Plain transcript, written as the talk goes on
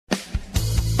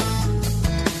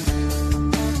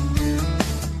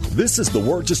This is the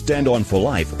Word to Stand On for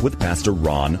Life with Pastor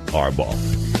Ron Arbaugh.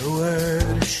 Your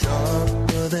word is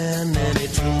sharper than any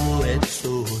two-edged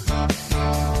sword,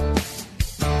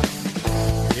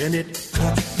 and it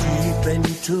cuts deep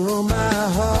into my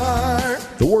heart.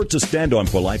 The Word to Stand On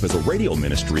for Life is a radio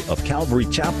ministry of Calvary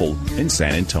Chapel in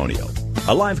San Antonio.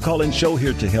 A live call-in show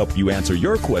here to help you answer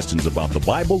your questions about the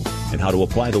Bible and how to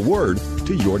apply the Word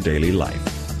to your daily life.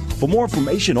 For more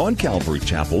information on Calvary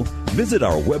Chapel, visit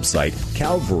our website,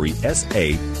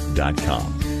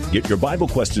 calvarysa.com. Get your Bible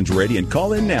questions ready and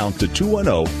call in now to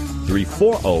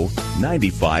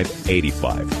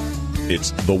 210-340-9585. It's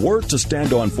The Word to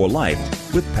Stand On for Life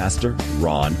with Pastor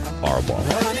Ron Arbaugh.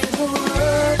 Running the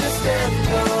word to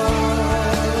stand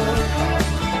on.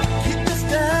 Keep us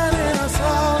down in a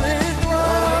solid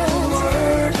ground.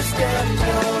 Word to stand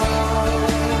on.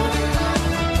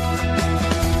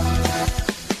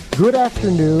 Good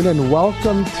afternoon and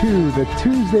welcome to the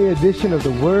Tuesday edition of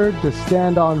the Word to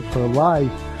Stand On for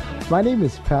Life. My name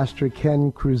is Pastor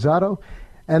Ken Cruzado,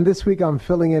 and this week I'm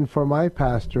filling in for my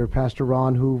pastor, Pastor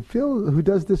Ron, who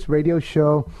does this radio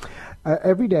show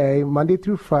every day, Monday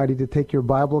through Friday, to take your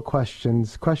Bible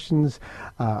questions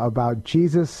about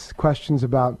Jesus, questions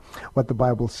about what the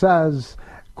Bible says,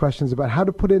 questions about how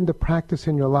to put it into practice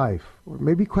in your life, or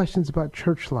maybe questions about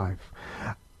church life.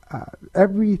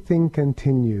 Everything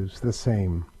continues the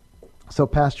same. So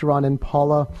Pastor Ron and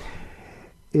Paula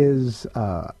is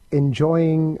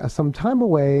enjoying some time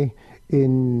away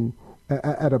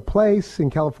at a place in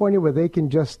California where they can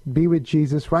just be with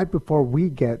Jesus right before we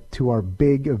get to our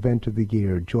big event of the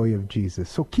year, Joy of Jesus.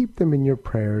 So keep them in your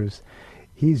prayers.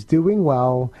 He's doing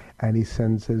well, and he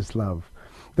sends his love.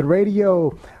 The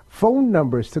radio phone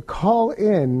numbers to call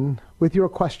in with your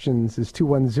questions is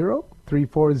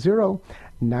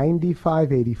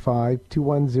 210-340-9585,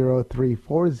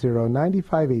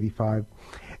 210-340-9585,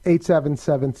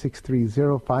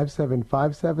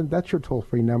 877-630-5757. That's your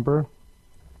toll-free number.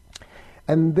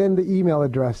 And then the email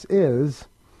address is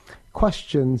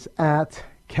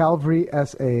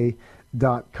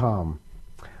questions@calvarysa.com.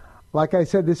 Like I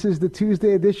said, this is the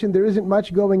Tuesday edition. There isn't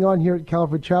much going on here at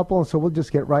Calvary Chapel, and so we'll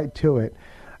just get right to it.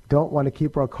 Don't want to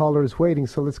keep our callers waiting,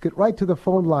 so let's get right to the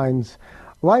phone lines.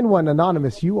 Line 1,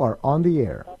 Anonymous, you are on the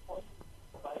air.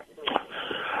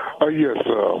 Yes.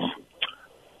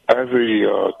 As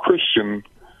a Christian,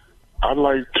 I'd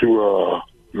like to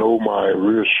know my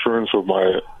reassurance of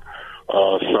my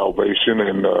salvation,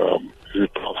 and is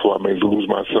it possible I may lose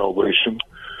my salvation?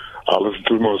 I'll listen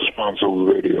to my response over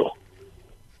the radio.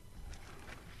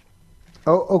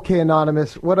 Oh, okay,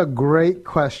 Anonymous. What a great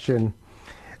question.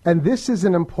 And this is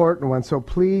an important one, so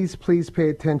please pay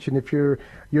attention. If you're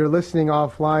listening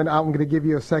offline, I'm going to give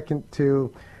you a second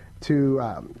to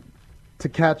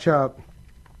catch up.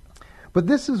 But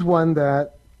this is one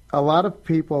that a lot of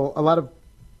people, a lot of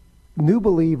new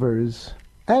believers,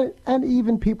 and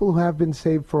even people who have been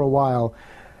saved for a while,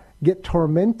 get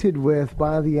tormented with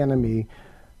by the enemy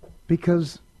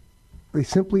because they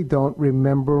simply don't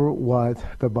remember what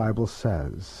the Bible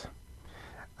says.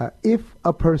 If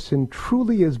a person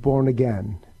truly is born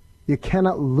again, you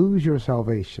cannot lose your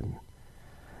salvation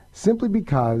simply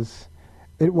because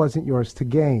it wasn't yours to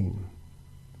gain.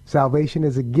 Salvation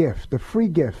is a gift, a free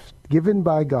gift given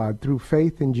by God through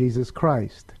faith in Jesus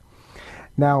Christ.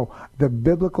 Now, the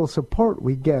biblical support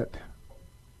we get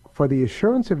for the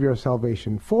assurance of your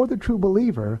salvation for the true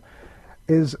believer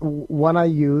is one I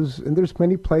use, and there's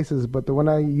many places, but the one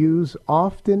I use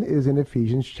often is in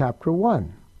Ephesians chapter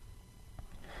 1.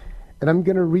 And I'm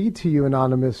going to read to you,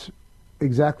 Anonymous,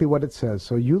 exactly what it says.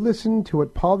 So you listen to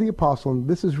what Paul the Apostle, and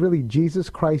this is really Jesus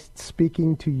Christ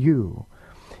speaking to you.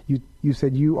 You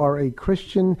said you are a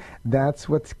Christian. That's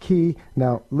what's key.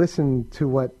 Now listen to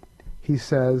what he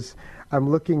says. I'm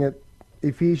looking at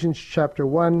Ephesians chapter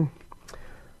 1,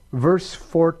 verse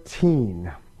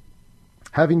 14.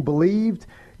 Having believed,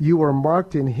 you were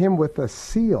marked in him with a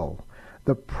seal,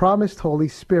 the promised Holy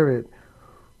Spirit,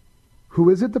 who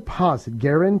is a deposit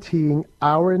guaranteeing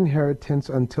our inheritance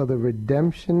until the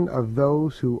redemption of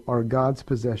those who are God's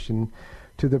possession,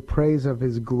 to the praise of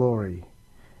his glory.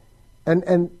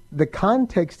 And the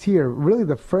context here, really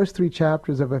the first 3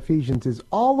 chapters of Ephesians, is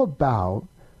all about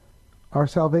our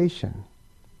salvation.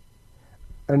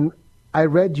 And I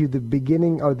read you the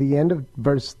beginning or the end of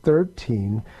verse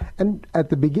 13, and at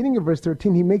the beginning of verse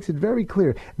 13, he makes it very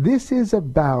clear. This is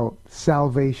about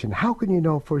salvation. How can you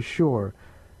know for sure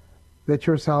that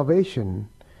your salvation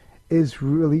is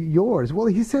really yours? Well,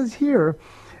 he says here,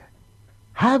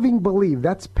 having believed,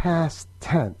 that's past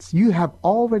tense. You have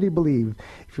already believed.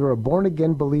 If you're a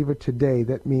born-again believer today,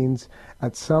 that means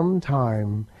at some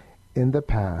time in the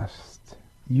past,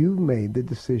 you've made the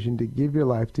decision to give your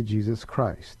life to Jesus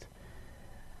Christ.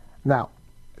 Now,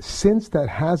 since that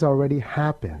has already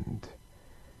happened,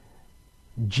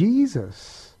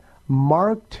 Jesus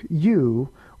marked you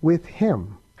with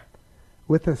him,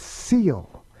 with a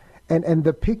seal. And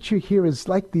the picture here is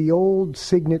like the old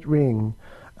signet ring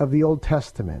of the Old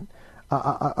Testament,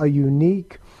 a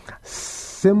unique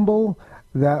symbol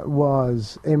that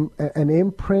was an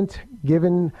imprint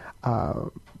given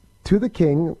to the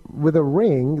king with a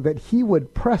ring that he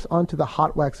would press onto the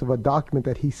hot wax of a document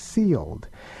that he sealed.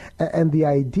 And the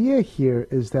idea here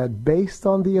is that based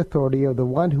on the authority of the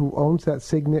one who owns that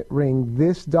signet ring,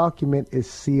 this document is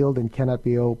sealed and cannot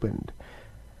be opened.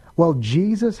 Well,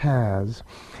 Jesus has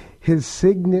his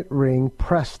signet ring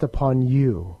pressed upon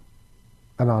you,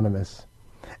 Anonymous.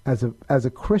 As a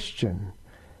Christian,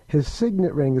 his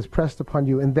signet ring is pressed upon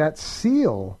you, and that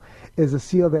seal is a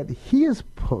seal that he has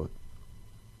put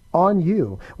on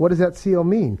you. What does that seal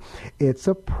mean? It's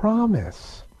a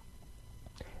promise.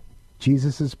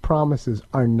 Jesus' promises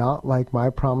are not like my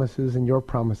promises and your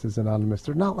promises, Anonymous.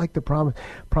 They're not like the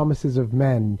promises of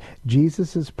men.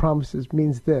 Jesus' promises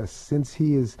means this: since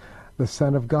he is the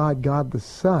Son of God, God the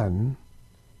Son,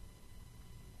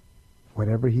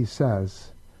 whatever he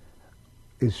says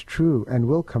is true and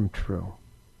will come true.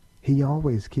 He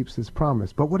always keeps his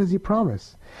promise. But what does he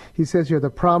promise? He says here,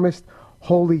 the promised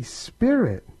Holy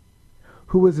Spirit,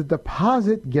 who is a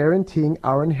deposit guaranteeing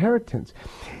our inheritance.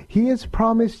 He has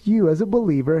promised you as a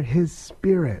believer his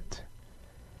Spirit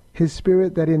that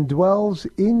indwells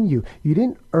in you. You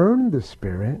didn't earn the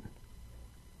Spirit.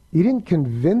 You didn't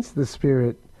convince the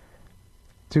Spirit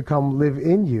to come live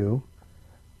in you,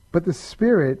 but the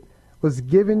Spirit was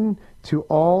given to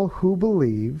all who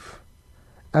believe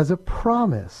as a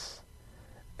promise.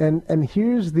 And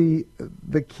here's the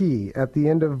key at the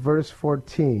end of verse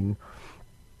 14.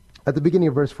 At the beginning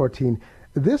of verse 14,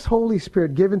 this Holy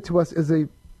Spirit given to us is a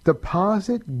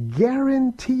deposit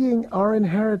guaranteeing our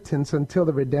inheritance until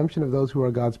the redemption of those who are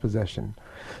God's possession.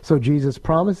 So Jesus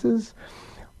promises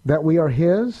that we are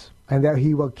his and that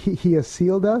he has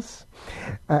sealed us.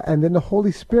 And then the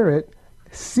Holy Spirit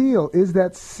is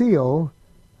that seal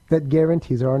that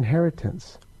guarantees our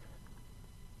inheritance.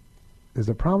 There's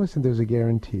a promise and there's a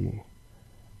guarantee.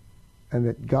 And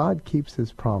that God keeps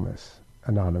his promise,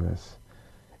 Anonymous.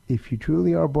 If you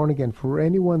truly are born again, for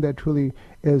anyone that truly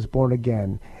is born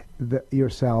again, your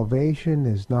salvation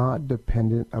is not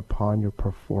dependent upon your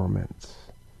performance.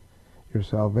 Your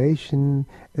salvation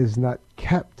is not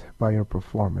kept by your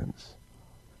performance.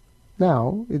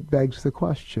 Now, it begs the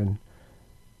question,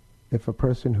 if a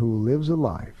person who lives a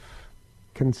life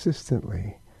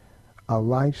consistently, a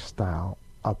lifestyle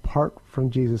apart from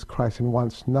Jesus Christ and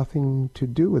wants nothing to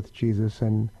do with Jesus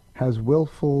and has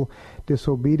willful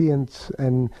disobedience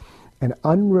and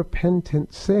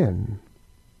unrepentant sin,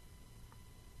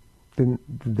 then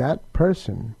that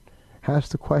person has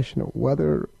to question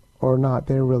whether or not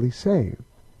they're really saved.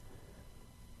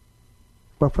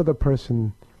 But for the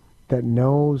person that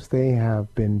knows they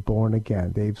have been born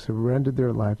again, they've surrendered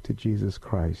their life to Jesus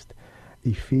Christ,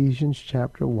 Ephesians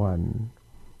chapter 1,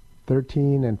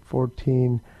 13 and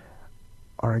 14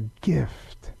 are a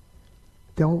gift.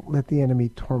 Don't let the enemy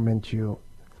torment you.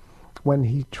 When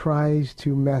he tries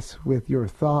to mess with your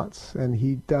thoughts, and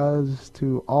he does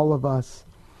to all of us,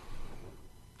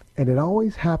 and it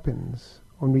always happens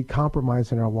when we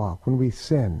compromise in our walk, when we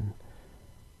sin.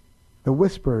 The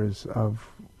whispers of,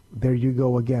 there you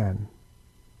go again,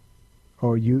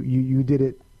 or you did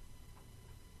it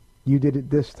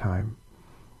this time,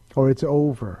 or it's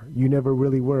over, you never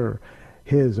really were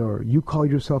his, or you call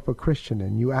yourself a Christian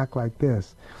and you act like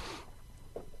this.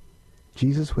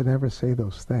 Jesus would never say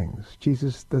those things.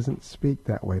 Jesus doesn't speak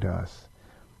that way to us.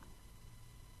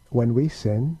 When we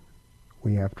sin,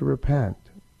 we have to repent,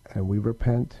 and we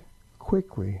repent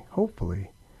quickly,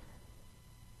 hopefully.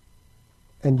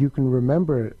 And you can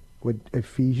remember what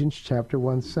Ephesians chapter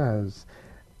 1 says,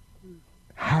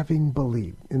 having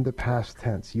believed, in the past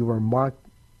tense, you are marked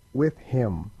with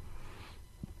him.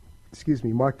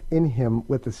 Marked in him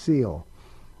with a seal.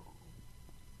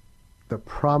 The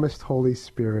promised Holy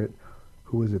Spirit,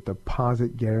 who is a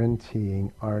deposit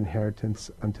guaranteeing our inheritance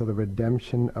until the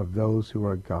redemption of those who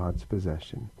are God's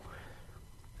possession.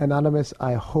 Anonymous,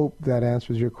 I hope that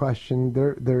answers your question.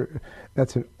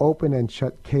 That's an open and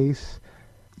shut case.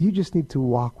 You just need to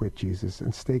walk with Jesus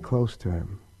and stay close to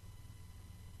him.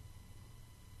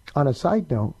 On a side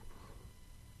note,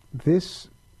 this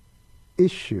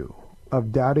issue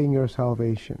of doubting your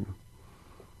salvation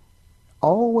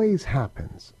always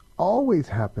happens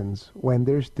when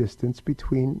there's distance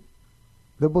between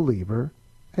the believer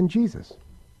and Jesus.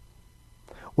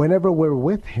 whenever we're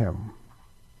with him,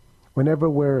 whenever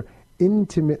we're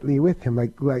intimately with him,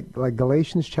 like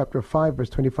Galatians chapter 5 verse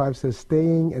 25 says,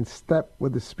 staying in step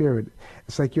with the Spirit.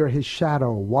 It's like you're his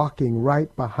shadow walking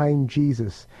right behind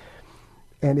Jesus.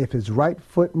 And if his right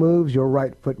foot moves, your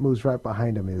right foot moves right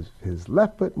behind him. If his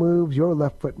left foot moves, your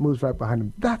left foot moves right behind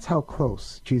him. That's how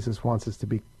close Jesus wants us to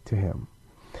be to him.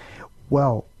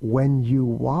 Well, when you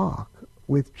walk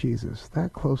with Jesus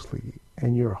that closely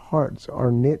and your hearts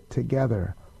are knit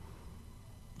together,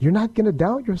 you're not going to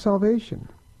doubt your salvation.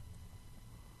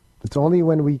 It's only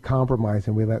when we compromise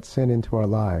and we let sin into our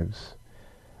lives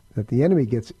that the enemy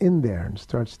gets in there and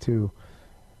starts to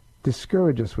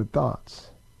discourage us with thoughts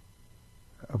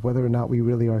of whether or not we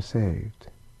really are saved.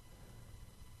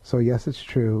 So yes, it's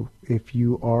true. If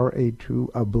you are a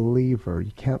believer,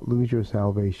 you can't lose your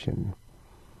salvation.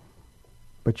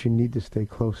 But you need to stay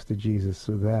close to Jesus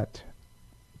so that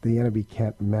the enemy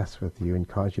can't mess with you and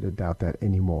cause you to doubt that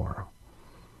anymore.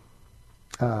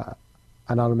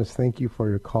 Anonymous, thank you for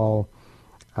your call.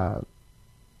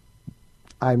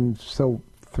 I'm so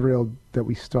thrilled that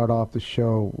we start off the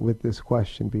show with this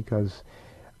question, because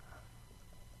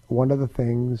one of the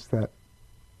things that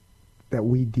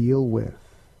we deal with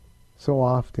so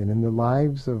often in the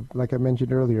lives of, like I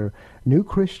mentioned earlier, new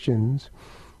Christians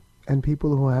and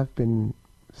people who have been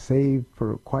saved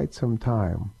for quite some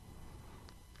time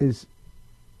is,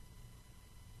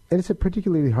 and it's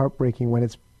particularly heartbreaking when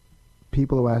it's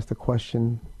people who ask the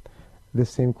question, this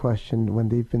same question, when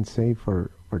they've been saved for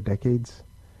decades.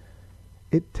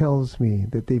 It tells me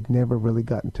that they've never really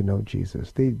gotten to know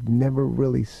Jesus. They've never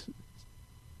really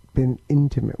been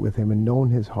intimate with him and known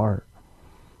his heart.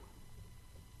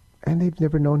 And they've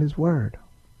never known his word.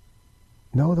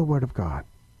 Know the word of God.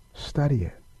 Study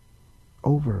it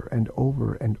over and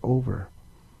over and over.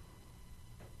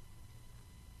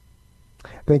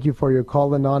 Thank you for your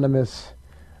call, Anonymous.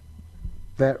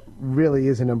 That really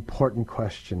is an important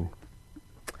question.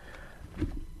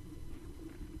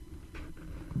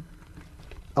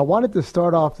 I wanted to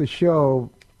start off the show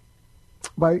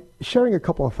by sharing a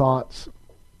couple of thoughts.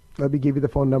 Let me give you the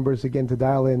phone numbers again to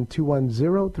dial in: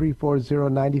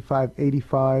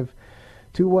 210-340-9585,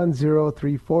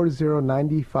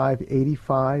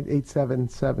 210-340-9585,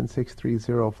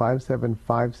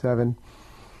 877-630-5757.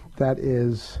 That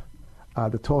is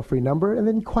the toll-free number. And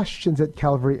then questions at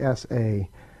Calvary SA.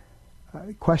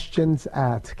 Questions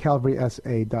at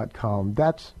calvarysa.com.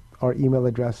 That's our email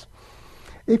address.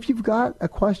 If you've got a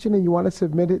question and you want to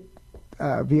submit it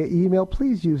via email,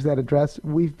 please use that address.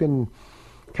 We've been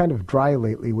kind of dry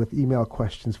lately with email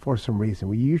questions for some reason.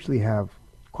 We usually have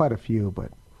quite a few,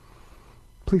 but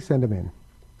please send them in.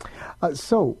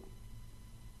 So,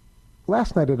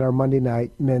 last night at our Monday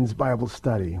night men's Bible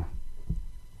study,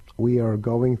 we are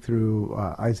going through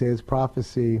Isaiah's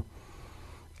prophecy,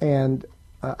 and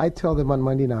I tell them on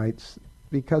Monday nights,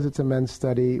 because it's a men's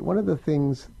study, one of the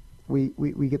things we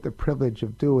get the privilege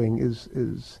of doing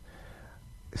is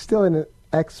still in an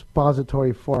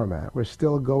expository format. We're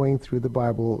still going through the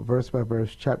Bible verse by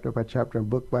verse, chapter by chapter, and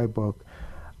book by book.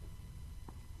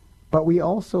 But we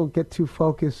also get to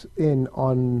focus in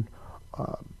on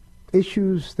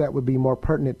issues that would be more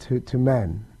pertinent to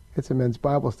men. It's a men's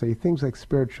Bible study. Things like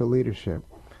spiritual leadership,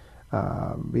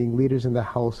 being leaders in the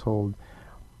household.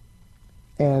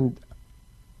 And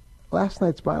last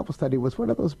night's Bible study was one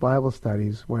of those Bible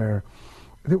studies where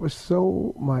there was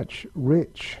so much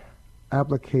rich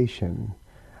application.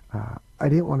 I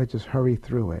didn't want to just hurry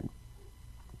through it.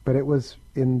 But it was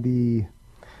in the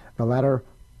latter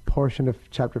portion of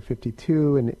chapter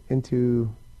 52 and into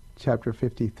chapter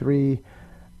 53,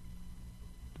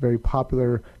 very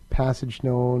popular passage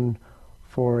known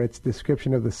for its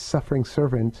description of the suffering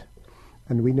servant,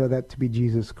 and we know that to be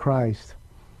Jesus Christ.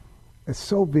 It's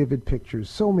so vivid pictures,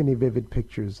 so many vivid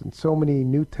pictures, and so many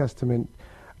New Testament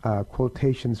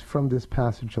quotations from this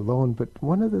passage alone. But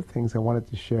one of the things I wanted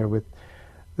to share with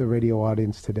the radio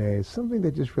audience today is something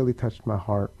that just really touched my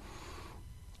heart.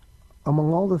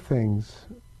 Among all the things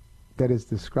that is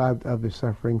described of the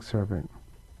suffering servant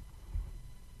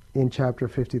in chapter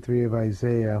 53 of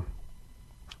Isaiah,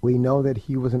 we know that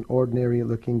he was an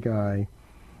ordinary-looking guy.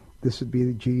 This would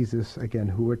be Jesus, again,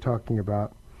 who we're talking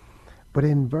about. But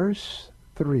in verse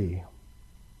 3,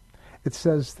 it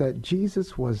says that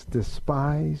Jesus was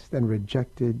despised and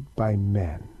rejected by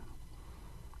men,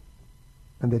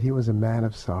 and that he was a man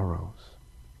of sorrows.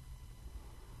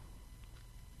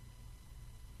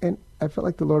 And I felt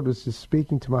like the Lord was just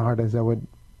speaking to my heart as I would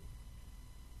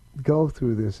go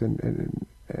through this and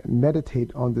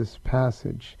meditate on this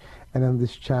passage and on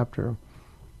this chapter.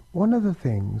 One of the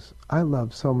things I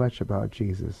love so much about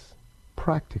Jesus,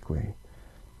 practically,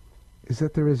 is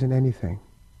that there isn't anything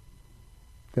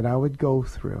that I would go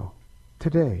through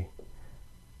today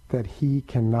that he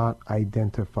cannot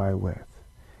identify with.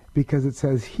 Because it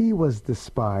says he was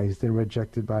despised and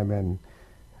rejected by men.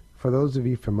 For those of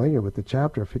you familiar with the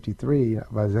chapter 53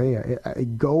 of Isaiah,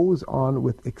 it goes on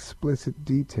with explicit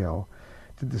detail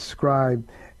to describe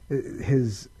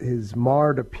his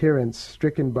marred appearance,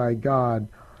 stricken by God,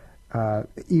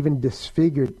 even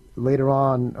disfigured later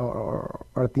on, or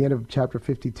at the end of chapter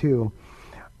 52,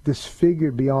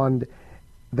 disfigured beyond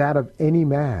that of any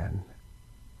man.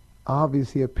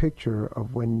 Obviously a picture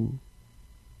of when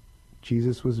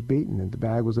Jesus was beaten and the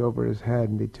bag was over his head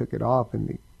and they took it off and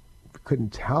they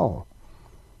couldn't tell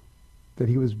that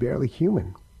he was barely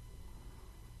human.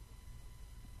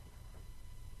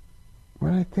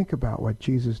 When I think about what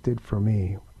Jesus did for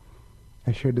me,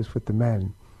 I shared this with the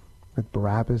men, with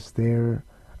Barabbas there,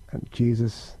 and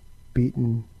Jesus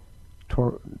beaten,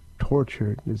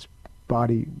 tortured, his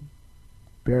body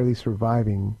barely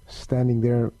surviving, standing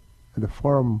there in the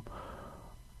forum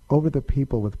over the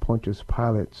people with Pontius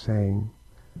Pilate saying,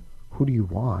 "Who do you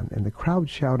want?" And the crowd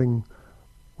shouting,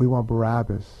 "We want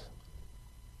Barabbas,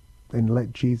 and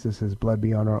let Jesus' blood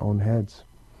be on our own heads."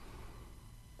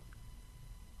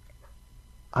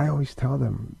 I always tell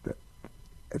them that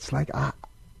it's like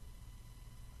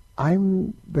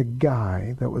I'm the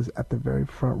guy that was at the very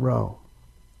front row.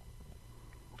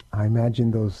 I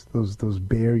imagine those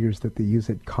barriers that they use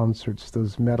at concerts,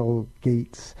 those metal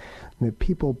gates, and the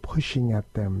people pushing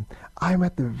at them. I'm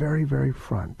at the very, very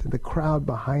front, and the crowd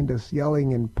behind us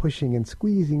yelling and pushing and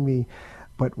squeezing me,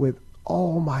 but with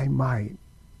all my might,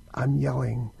 I'm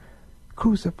yelling,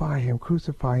 "Crucify him,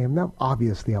 crucify him." Now,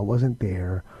 obviously, I wasn't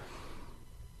there.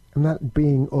 I'm not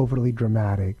being overly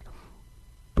dramatic,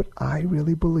 but I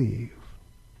really believe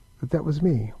that that was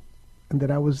me and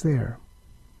that I was there.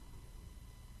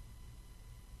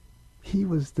 He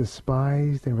was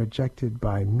despised and rejected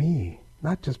by me,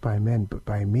 not just by men, but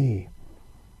by me.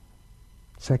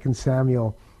 2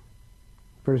 Samuel,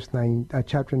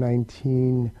 chapter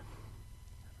 19,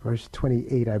 verse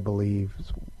 28, I believe.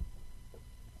 It's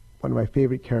one of my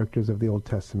favorite characters of the Old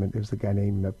Testament. There's a guy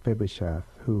named Mephibosheth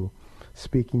who,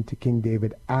 speaking to King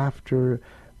David after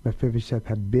Mephibosheth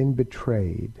had been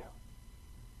betrayed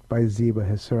by Ziba,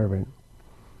 his servant.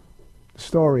 The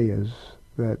story is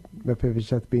that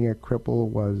Mephibosheth, being a cripple,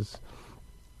 was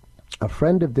a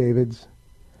friend of David's,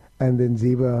 and then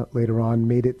Ziba later on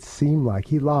made it seem like,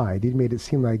 he lied, he made it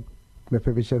seem like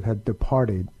Mephibosheth had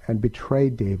departed and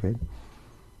betrayed David.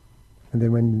 And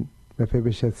then when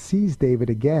Mephibosheth sees David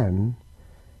again,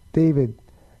 David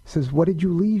says, "What did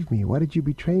you leave me? Why did you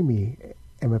betray me?"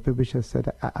 And Mephibosheth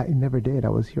said, I never did. I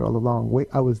was here all along.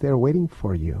 I was there waiting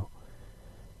for you.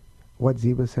 What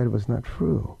Ziba said was not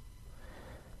true.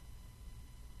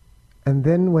 And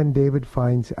then when David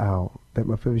finds out that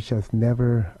Mephibosheth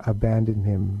never abandoned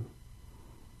him,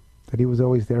 that he was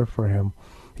always there for him,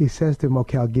 he says to him,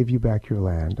 "Okay, I'll give you back your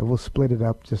land. And we'll split it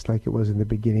up just like it was in the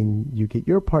beginning. You get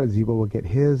your part, Ziba will get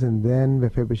his." And then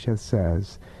Mephibosheth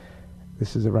says,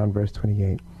 this is around verse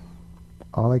 28,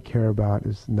 "All I care about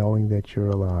is knowing that you're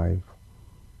alive."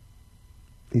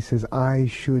 He says, "I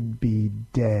should be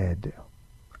dead.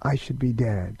 I should be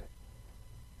dead.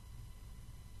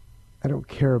 I don't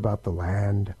care about the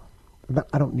land.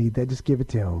 I don't need that. Just give it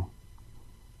to him.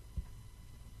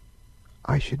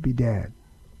 I should be dead,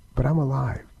 but I'm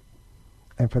alive.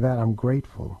 And for that, I'm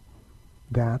grateful."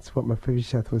 That's what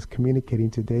Mephibosheth was communicating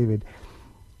to David.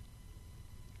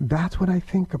 That's what I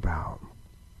think about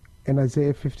in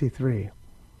Isaiah 53.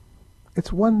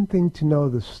 It's one thing to know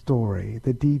the story,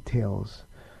 the details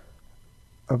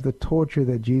of the torture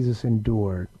that Jesus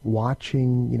endured,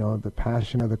 watching, the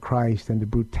passion of the Christ and the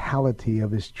brutality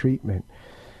of his treatment.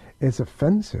 It's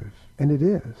offensive, and it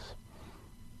is.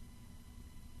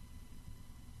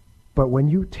 But when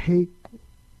you take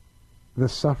the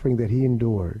suffering that he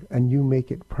endured and you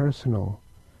make it personal,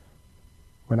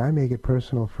 when I make it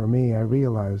personal for me, I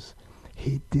realize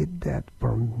he did that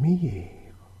for me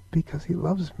because he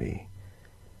loves me.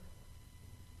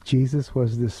 Jesus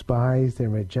was despised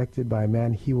and rejected by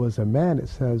man. He was a man, it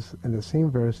says in the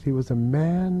same verse, he was a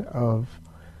man of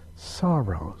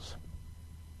sorrows.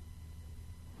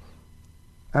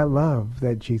 I love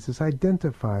that Jesus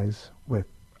identifies with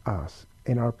us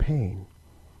in our pain.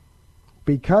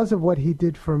 Because of what he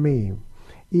did for me,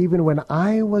 even when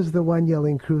I was the one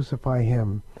yelling, "Crucify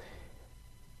him,"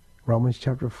 Romans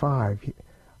chapter 5,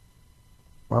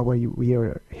 while we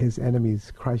are his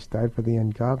enemies, Christ died for the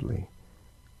ungodly.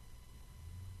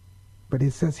 But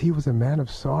it says he was a man of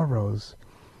sorrows.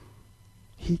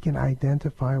 He can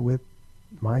identify with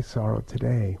my sorrow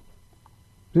today.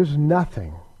 There's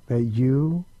nothing that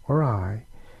you or I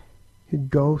could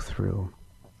go through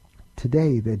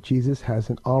today, that Jesus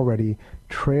hasn't already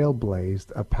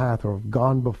trailblazed a path or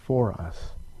gone before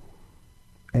us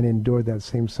and endured that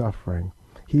same suffering.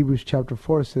 Hebrews chapter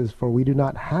 4 says, "For we do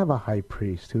not have a high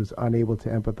priest who is unable to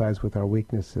empathize with our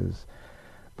weaknesses,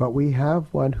 but we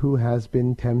have one who has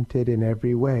been tempted in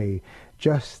every way,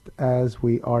 just as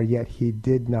we are, yet he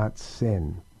did not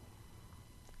sin."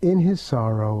 In his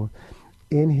sorrow,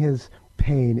 in his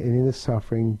pain, and in his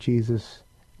suffering, Jesus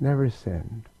never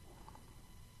sinned.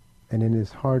 And in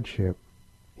his hardship,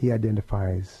 he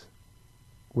identifies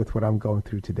with what I'm going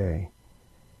through today.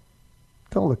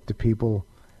 Don't look to people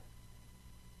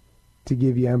to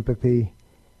give you empathy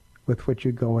with what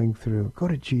you're going through. Go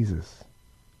to Jesus.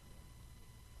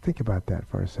 Think about that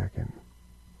for a second.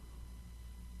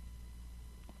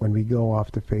 When we go off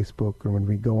to Facebook or when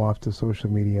we go off to social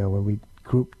media, when we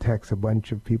group text a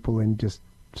bunch of people and just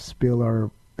spill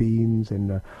our beans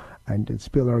and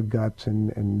spill our guts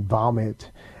and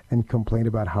vomit and complain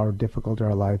about how difficult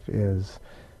our life is,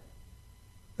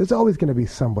 there's always going to be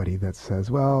somebody that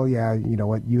says, well, yeah, you know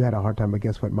what, you had a hard time, but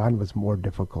guess what, mine was more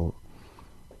difficult.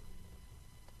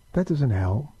 That doesn't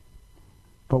help.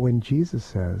 But when Jesus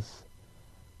says,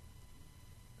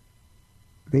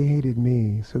 they hated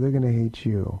me, so they're going to hate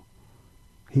you,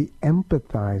 he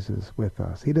empathizes with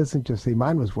us. He doesn't just say,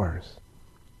 mine was worse.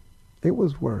 It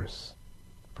was worse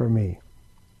for me.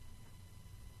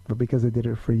 But because I did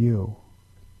it for you,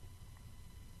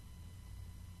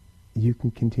 you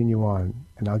can continue on,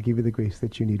 and I'll give you the grace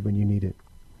that you need when you need it.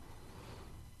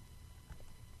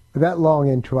 That long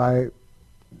intro, I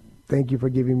thank you for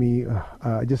giving me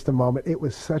just a moment. It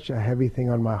was such a heavy thing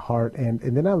on my heart. And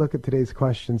then I look at today's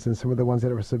questions and some of the ones that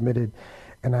were submitted,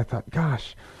 and I thought,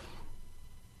 gosh,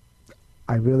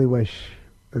 I really wish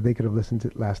that they could have listened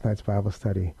to last night's Bible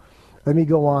study. Let me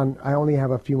go on. I only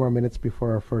have a few more minutes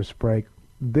before our first break.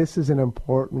 This is an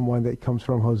important one that comes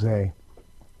from Jose.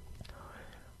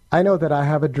 I know that I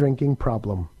have a drinking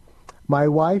problem. My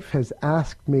wife has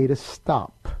asked me to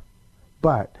stop,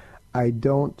 but I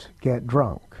don't get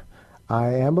drunk.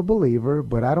 I am a believer,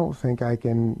 but I don't think I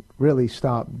can really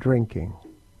stop drinking.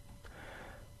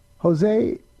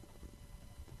 Jose,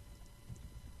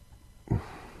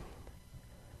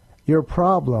 your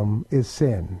problem is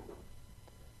sin.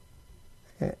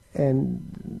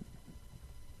 And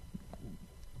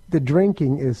the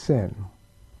drinking is sin.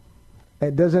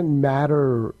 It doesn't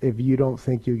matter if you don't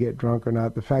think you get drunk or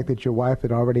not. The fact that your wife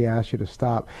had already asked you to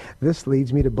stop, this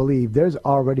leads me to believe there's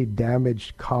already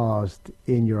damage caused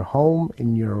in your home,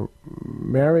 in your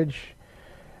marriage,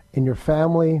 in your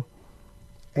family,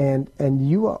 and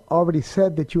you already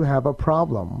said that you have a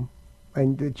problem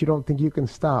and that you don't think you can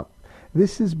stop.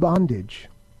 This is bondage.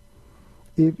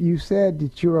 If you said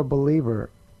that you're a believer,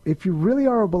 if you really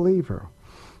are a believer,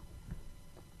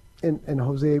 and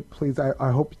Jose, please,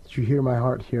 I hope that you hear my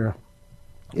heart here.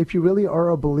 If you really are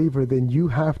a believer, then you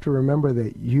have to remember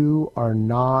that you are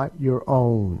not your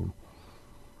own.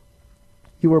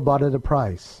 You were bought at a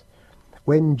price.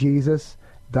 When Jesus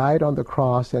died on the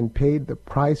cross and paid the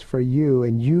price for you,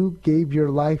 and you gave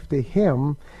your life to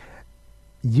him,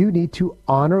 you need to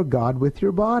honor God with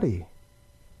your body.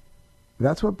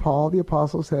 That's what Paul the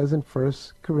Apostle says in 1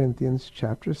 Corinthians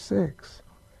chapter 6.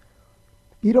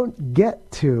 You don't get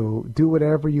to do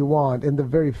whatever you want, and the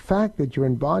very fact that you're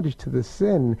in bondage to the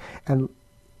sin, and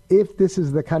if this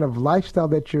is the kind of lifestyle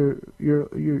that you're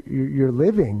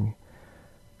living,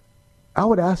 I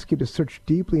would ask you to search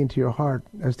deeply into your heart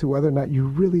as to whether or not you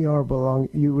really are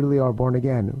born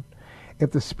again.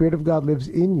 If the Spirit of God lives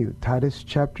in you, Titus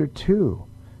chapter 2,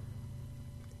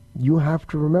 you have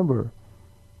to remember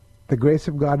the grace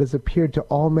of God has appeared to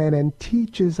all men and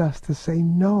teaches us to say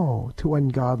no to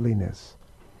ungodliness.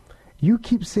 You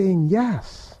keep saying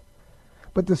yes,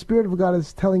 but the Spirit of God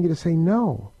is telling you to say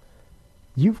no.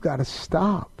 You've got to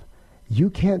stop. You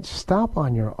can't stop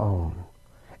on your own.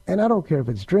 And I don't care if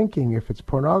it's drinking, if it's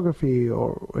pornography,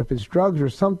 or if it's drugs or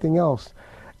something else.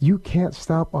 You can't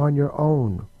stop on your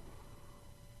own.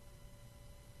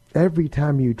 Every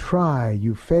time you try,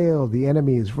 you fail. The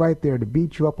enemy is right there to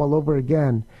beat you up all over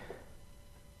again.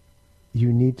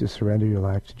 You need to surrender your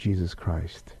life to Jesus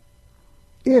Christ.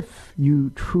 If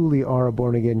you truly are a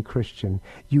born-again Christian,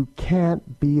 you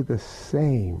can't be the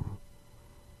same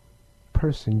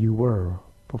person you were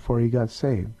before you got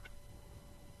saved.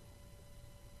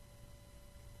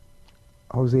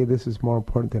 Jose, this is more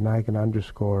important than I can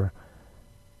underscore.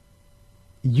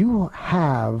 You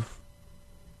have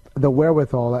the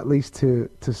wherewithal, at least to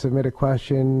submit a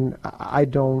question. I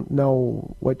don't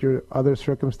know what your other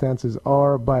circumstances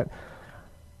are, but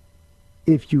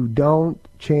if you don't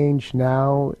change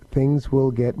now, things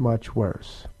will get much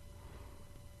worse.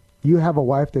 You have a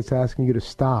wife that's asking you to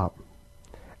stop.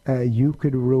 You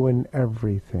could ruin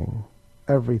everything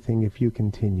if you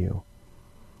continue.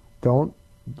 Don't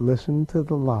listen to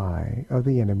the lie of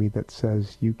the enemy that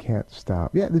says you can't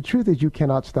stop. Yeah, the truth is you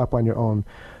cannot stop on your own,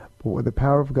 but with the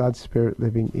power of God's Spirit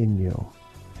living in you,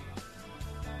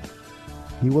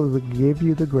 He will give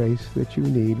you the grace that you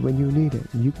need when you need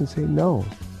it. And you can say no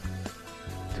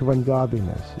to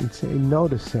ungodliness and say no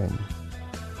to sin.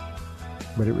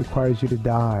 But it requires you to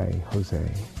die,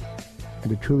 Jose, and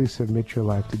to truly submit your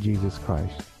life to Jesus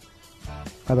Christ.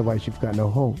 Otherwise, you've got no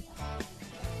hope.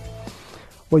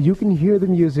 Well, you can hear the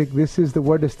music. This is the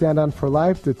Word to Stand On for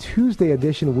Life, the Tuesday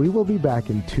edition. We will be back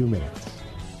in 2 minutes.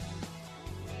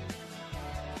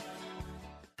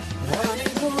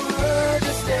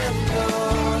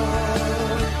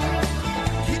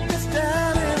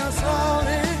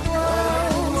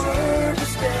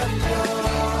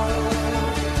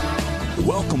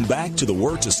 Welcome back to the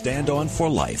Word to Stand On for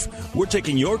Life. We're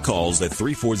taking your calls at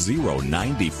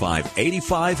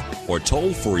 340-9585 or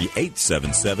toll free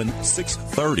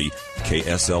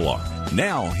 877-630-KSLR.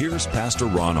 Now, here's Pastor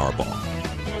Ron Arbaugh.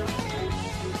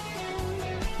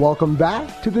 Welcome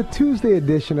back to the Tuesday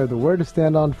edition of the Word to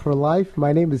Stand On for Life.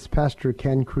 My name is Pastor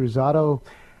Ken Cruzado,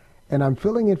 and I'm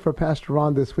filling in for Pastor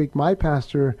Ron this week, my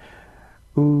pastor,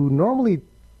 who normally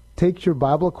takes your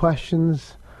Bible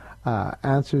questions,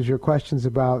 answers your questions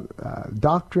about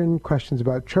doctrine, questions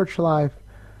about church life,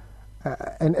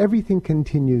 and everything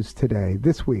continues today,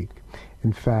 this week.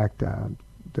 In fact,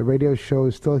 the radio show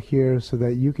is still here so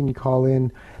that you can call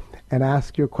in and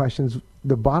ask your questions.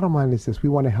 The bottom line is this: we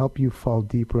want to help you fall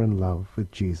deeper in love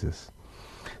with Jesus.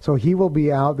 So he will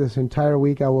be out this entire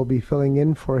week. I will be filling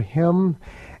in for him,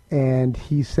 and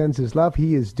he sends his love.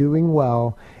 He is doing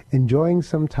well, enjoying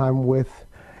some time with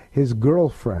his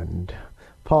girlfriend,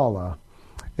 Paula,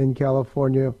 in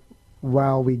California,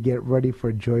 while we get ready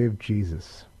for Joy of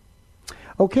Jesus.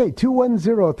 Okay,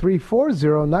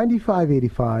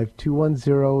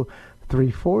 210-340-9585,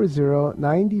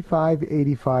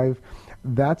 210-340-9585.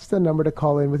 That's the number to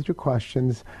call in with your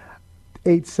questions.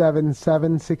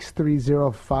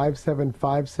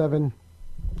 877-630-5757.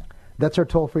 That's our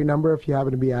toll-free number if you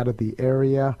happen to be out of the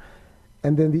area.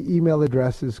 And then the email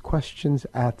address is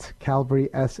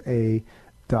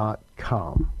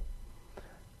questions@calvarysa.com.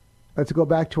 Let's go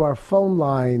back to our phone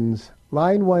lines.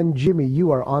 Line 1, Jimmy,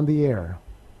 you are on the air.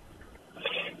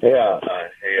 Hey,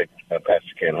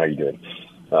 Pastor Ken, how you doing?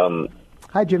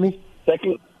 Hi, Jimmy.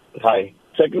 Second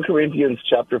Corinthians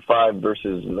chapter 5,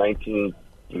 verses 19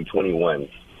 through 21.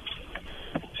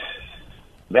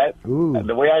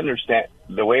 The way I understand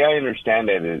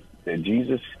that is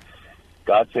that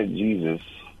God sent Jesus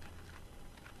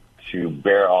to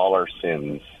bear all our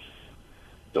sins,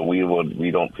 so we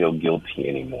don't feel guilty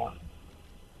anymore.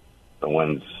 The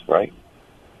ones, right?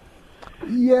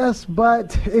 Yes,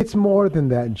 but it's more than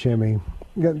that, Jimmy.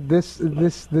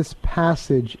 This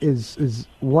passage is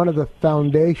one of the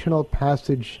foundational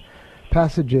passages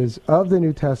of the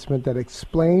New Testament that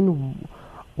explain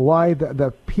why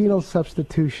the penal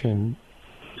substitution,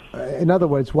 in other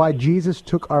words, why Jesus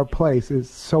took our place, is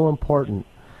so important.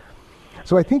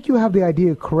 So I think you have the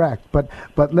idea correct, but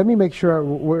let me make sure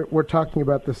we're talking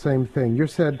about the same thing. You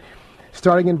said,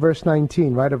 starting in verse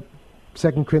 19, right, of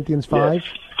 2 Corinthians 5?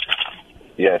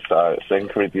 Yes, 2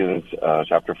 Corinthians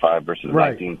chapter 5, verses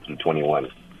 19 through 21.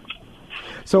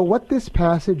 So what this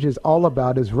passage is all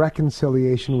about is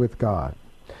reconciliation with God.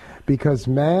 Because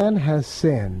man has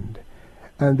sinned,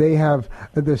 and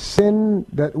the sin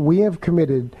that we have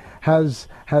committed has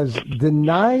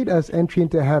denied us entry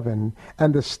into heaven,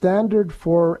 and the standard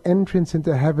for entrance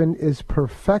into heaven is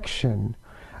perfection.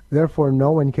 Therefore,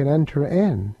 no one can enter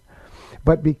in.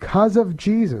 But because of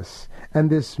Jesus and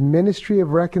this ministry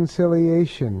of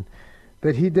reconciliation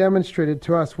that he demonstrated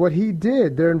to us, what he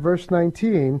did there in verse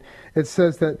 19, it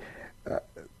says that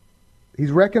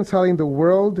he's reconciling the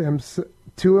world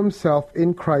to himself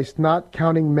in Christ, not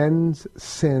counting men's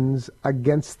sins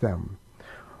against them.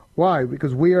 Why?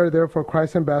 Because we are therefore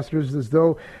Christ's ambassadors, as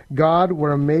though God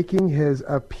were making his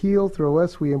appeal through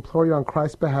us. We implore you on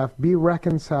Christ's behalf, be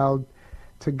reconciled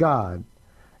to God.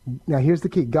 Now here's the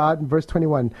key. God, in verse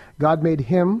 21, God made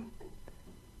him,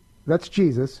 that's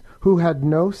Jesus, who had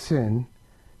no sin,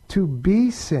 to be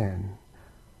sin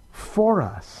for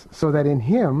us, so that in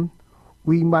him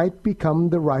we might become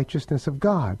the righteousness of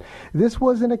God. This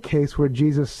wasn't a case where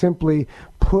Jesus simply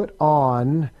put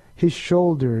on his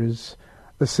shoulders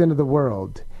the sin of the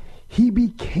world. He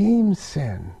became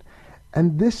sin.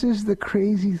 And this is the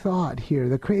crazy thought here.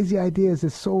 The crazy idea is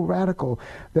it's so radical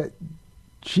that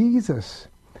Jesus,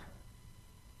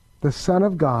 the Son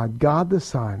of God, God the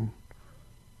Son,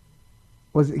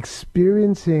 was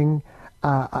experiencing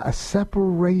a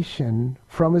separation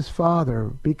from his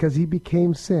Father because he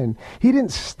became sin. He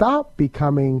didn't stop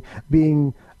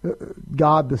being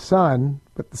God the Son,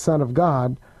 but the Son of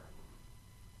God.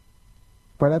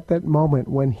 But at that moment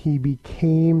when he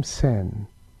became sin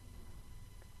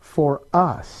for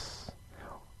us,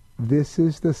 this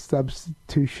is the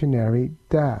substitutionary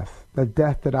death. The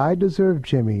death that I deserve,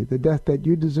 Jimmy, the death that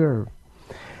you deserve.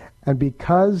 And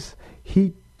because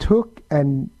he took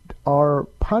our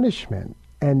punishment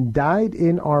and died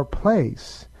in our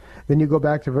place, then you go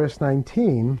back to verse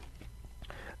 19,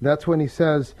 that's when he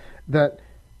says that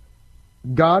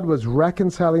God was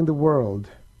reconciling the world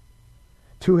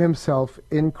to himself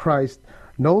in Christ,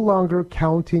 no longer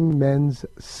counting men's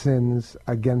sins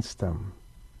against them.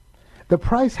 The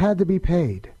price had to be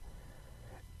paid.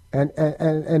 And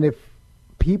if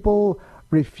people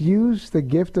refuse the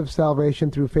gift of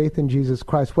salvation through faith in Jesus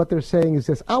Christ, what they're saying is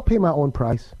this: I'll pay my own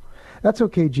price. That's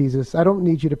okay, Jesus. I don't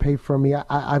need you to pay for me.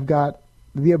 I've got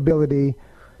the ability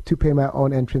to pay my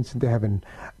own entrance into heaven.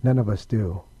 None of us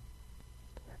do.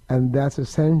 And that's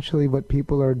essentially what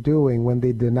people are doing when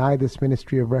they deny this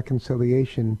ministry of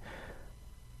reconciliation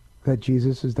that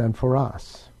Jesus has done for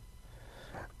us.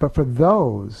 But for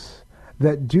those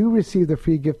that do receive the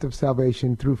free gift of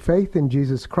salvation through faith in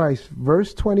Jesus Christ,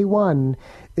 verse 21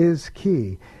 is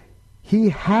key. He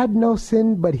had no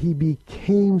sin, but he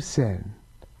became sin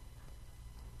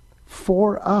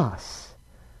for us,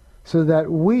 so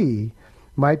that we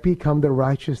might become the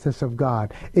righteousness of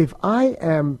God. If I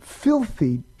am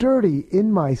filthy, dirty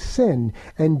in my sin,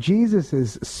 and Jesus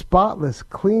is spotless,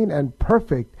 clean, and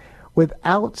perfect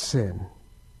without sin,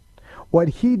 what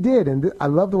he did, and I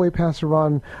love the way Pastor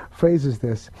Ron phrases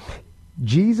this,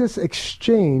 Jesus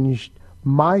exchanged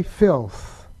my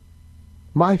filth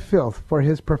for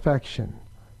his perfection.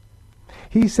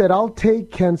 He said, I'll take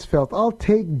Ken's filth, I'll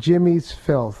take Jimmy's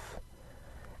filth,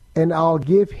 and I'll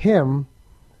give him,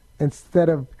 instead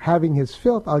of having his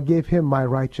filth, I'll give him my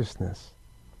righteousness.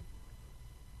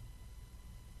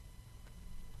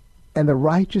 And the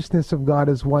righteousness of God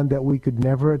is one that we could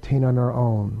never attain on our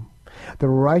own. The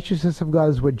righteousness of God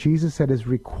is what Jesus said is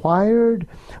required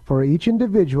for each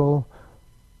individual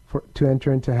to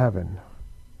enter into heaven.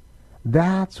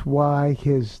 That's why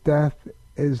his death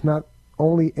is not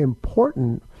only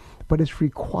important, but it's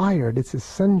required, it's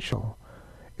essential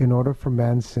in order for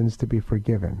man's sins to be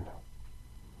forgiven.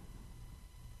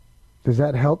 Does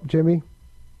that help, Jimmy?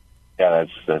 Yeah,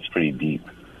 that's pretty deep.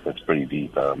 That really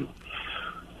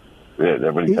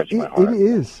touched my heart. It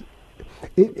is.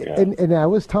 And I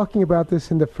was talking about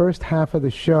this in the first half of the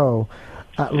show.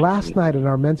 Last night in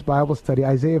our men's Bible study,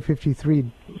 Isaiah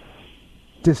 53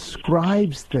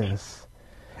 describes this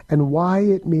and why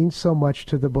it means so much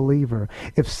to the believer.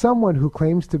 If someone who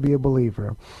claims to be a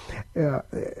believer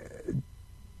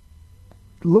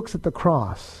looks at the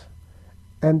cross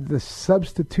and the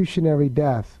substitutionary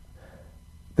death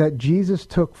that Jesus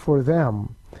took for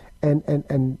them and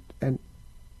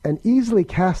easily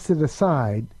casts it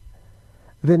aside,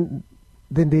 then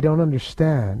they don't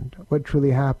understand what truly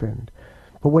happened.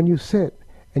 But when you sit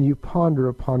and you ponder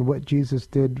upon what Jesus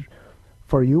did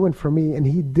for you and for me, and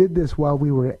he did this while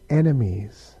we were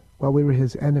enemies, while we were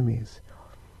his enemies,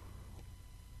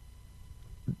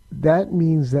 that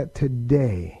means that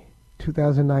today,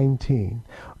 2019,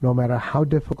 no matter how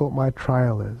difficult my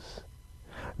trial is,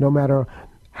 no matter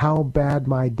how bad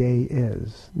my day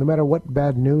is, no matter what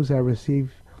bad news I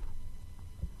receive,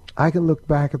 I can look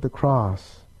back at the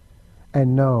cross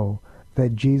and know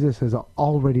that Jesus has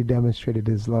already demonstrated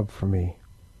his love for me,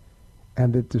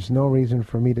 and that there's no reason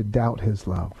for me to doubt his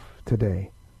love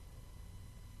today.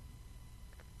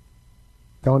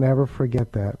 Don't ever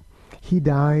forget that. He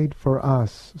died for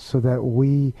us so that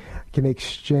we can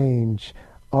exchange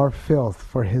our filth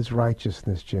for his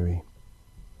righteousness, Jimmy.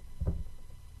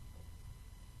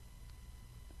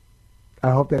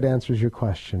 I hope that answers your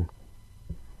question.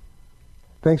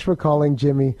 Thanks for calling,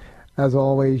 Jimmy. As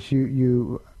always,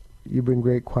 you bring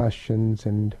great questions,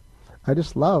 and I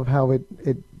just love how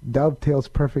it dovetails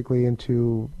perfectly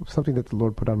into something that the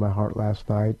Lord put on my heart last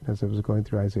night as I was going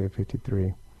through Isaiah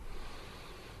 53.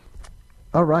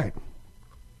 All right.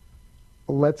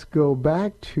 Let's go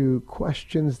back to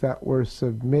questions that were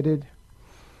submitted.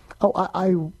 Oh,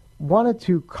 I wanted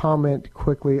to comment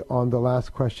quickly on the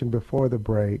last question before the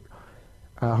break.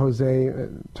 Jose,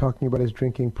 talking about his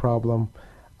drinking problem,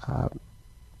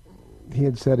 he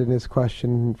had said in his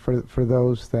question, for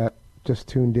those that just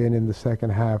tuned in the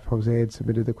second half, Jose had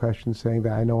submitted the question saying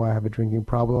that I know I have a drinking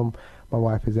problem. My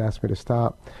wife has asked me to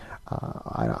stop.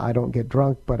 I don't get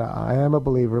drunk, but I am a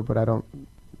believer, but I don't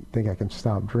think I can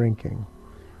stop drinking.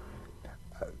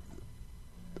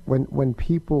 When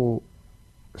people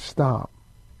stop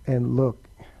and look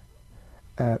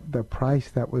at the price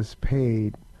that was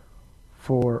paid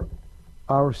for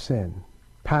our sin,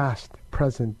 past,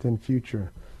 present, and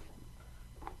future,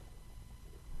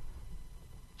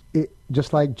 it,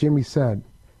 just like Jimmy said,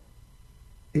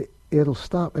 it'll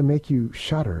stop and make you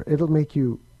shudder. It'll make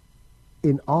you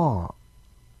in awe.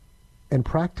 And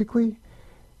practically,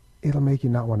 it'll make you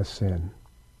not want to sin.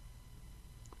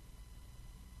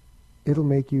 It'll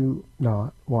make you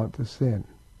not want to sin.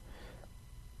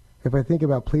 If I think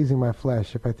about pleasing my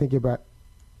flesh, if I think about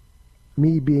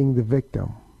me being the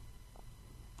victim,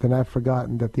 then I've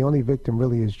forgotten that the only victim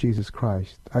really is Jesus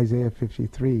Christ. Isaiah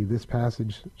 53, this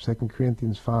passage, 2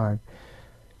 Corinthians 5.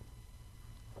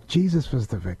 Jesus was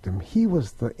the victim. He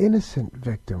was the innocent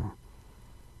victim,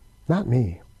 not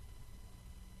me.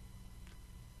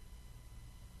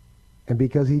 And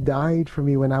because he died for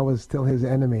me when I was still his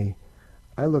enemy,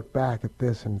 I look back at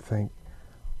this and think,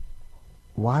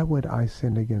 why would I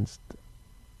sin against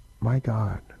my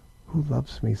God, who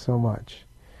loves me so much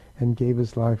and gave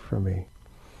his life for me?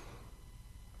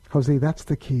 Jose, that's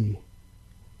the key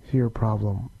to your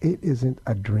problem. It isn't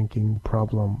a drinking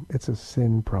problem. It's a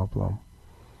sin problem.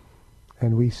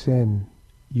 And we sin,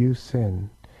 you sin,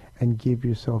 and give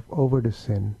yourself over to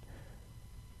sin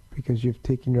because you've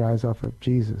taken your eyes off of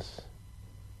Jesus.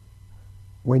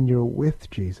 When you're with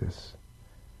Jesus,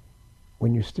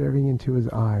 when you're staring into his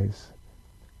eyes,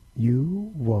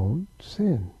 you won't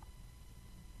sin.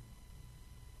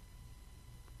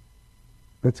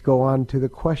 Let's go on to the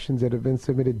questions that have been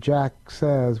submitted. Jack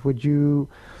says, would you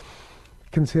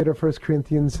consider 1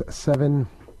 Corinthians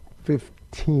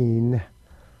 7:15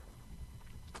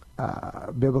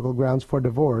 biblical grounds for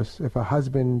divorce if a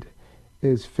husband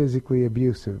is physically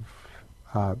abusive?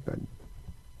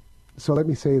 So let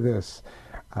me say this.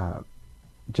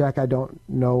 Jack, I don't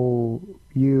know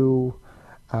you.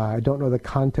 I don't know the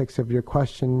context of your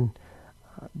question,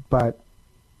 but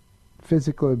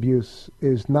physical abuse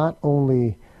is not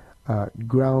only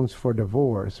grounds for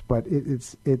divorce, but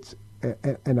it's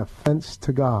an offense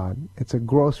to God. It's a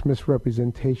gross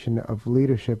misrepresentation of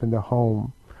leadership in the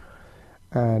home.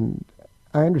 And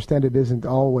I understand it isn't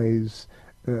always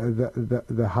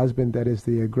the husband that is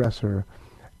the aggressor,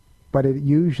 but it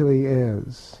usually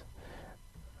is.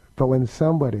 But when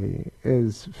somebody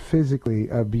is physically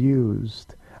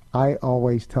abused, I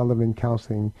always tell them in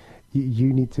counseling,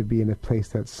 you need to be in a place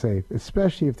that's safe,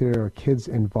 especially if there are kids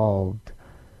involved.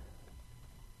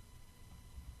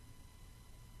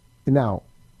 Now,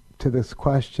 to this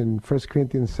question, 1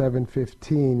 Corinthians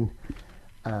 7:15,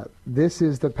 this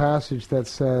is the passage that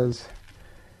says,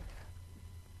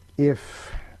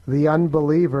 if the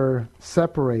unbeliever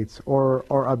separates or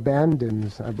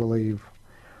abandons, I believe,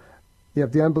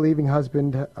 if the unbelieving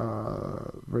husband,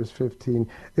 verse 15,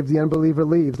 if the unbeliever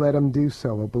leaves, let him do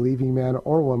so. A believing man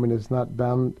or woman is not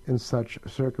bound in such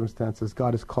circumstances.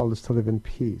 God has called us to live in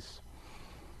peace.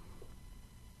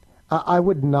 I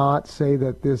would not say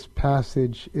that this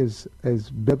passage is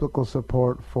biblical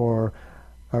support for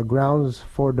grounds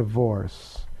for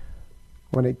divorce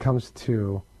when it comes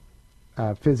to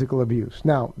physical abuse.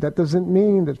 Now, that doesn't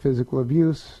mean that physical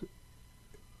abuse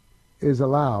is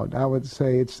allowed. I would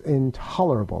say it's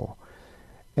intolerable,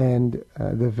 and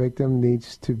the victim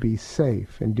needs to be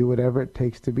safe and do whatever it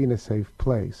takes to be in a safe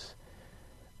place.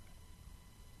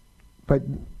 But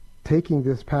taking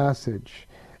this passage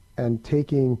and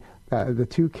taking the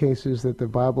two cases that the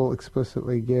Bible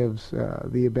explicitly gives,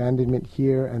 the abandonment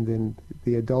here and then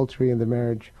the adultery in the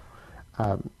marriage,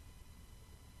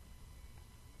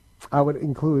 I would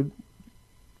include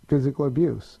physical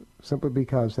abuse, simply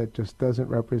because that just doesn't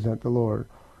represent the Lord,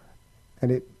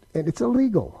 and it's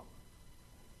illegal.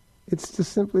 It's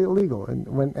just simply illegal. And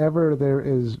whenever there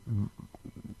is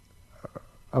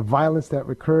a violence that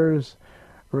recurs,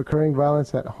 recurring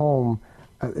violence at home,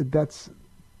 that's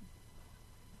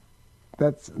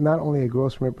not only a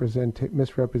gross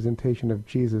misrepresentation of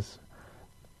Jesus,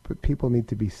 but people need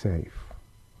to be safe.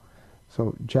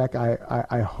 So, Jack,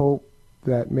 I hope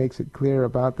that makes it clear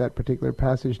about that particular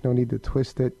passage. No need to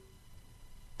twist it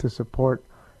to support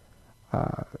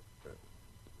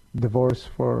divorce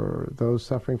for those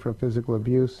suffering from physical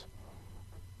abuse.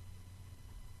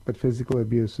 But physical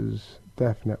abuse is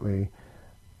definitely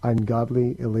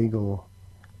ungodly, illegal,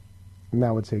 and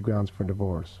I would say grounds for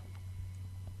divorce.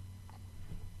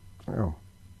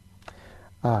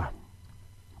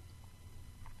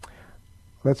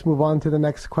 Let's move on to the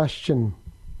next question.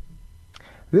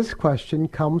 This question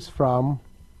comes from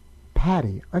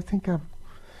Patty. I think I've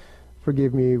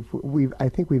forgive me. I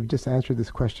think we've just answered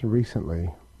this question recently,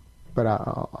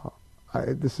 but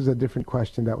this is a different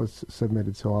question that was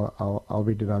submitted, so I'll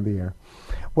read it on the air.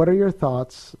 What are your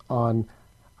thoughts on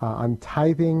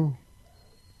tithing?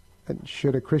 And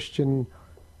should a Christian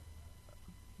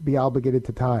be obligated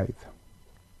to tithe?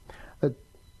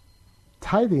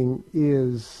 Tithing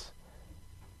is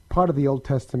part of the Old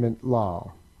Testament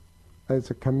law.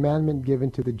 It's a commandment given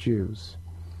to the Jews.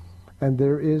 And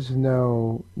there is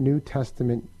no New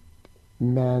Testament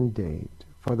mandate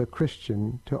for the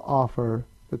Christian to offer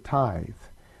the tithe.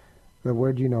 The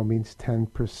word means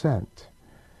 10%.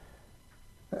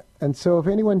 And so if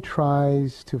anyone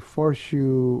tries to force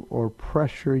you or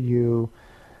pressure you,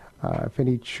 if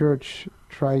any church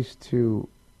tries to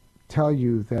tell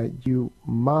you that you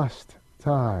must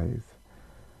tithe,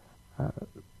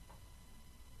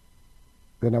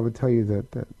 then I would tell you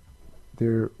that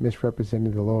they're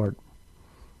misrepresenting the Lord.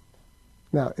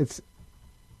 Now, it's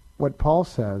what Paul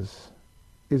says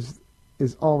is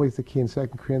always the key in 2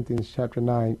 Corinthians chapter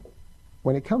 9.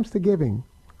 When it comes to giving,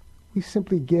 we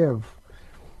simply give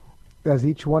as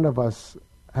each one of us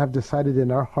have decided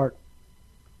in our heart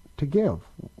to give,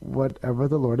 whatever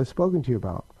the Lord has spoken to you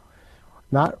about.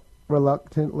 Not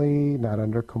reluctantly, not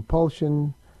under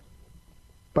compulsion,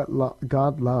 but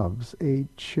God loves a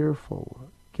cheerful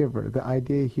giver. The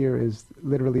idea here is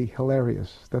literally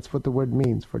hilarious. That's what the word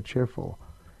means for cheerful,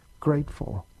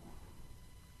 grateful.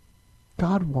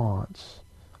 God wants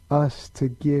us to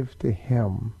give to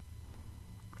Him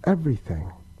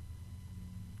everything.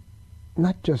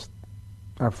 Not just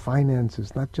our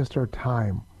finances, not just our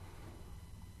time.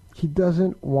 He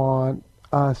doesn't want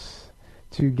us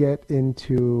to get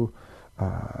into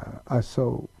a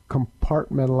so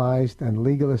compartmentalized and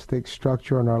legalistic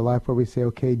structure in our life where we say,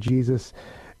 okay, Jesus,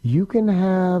 you can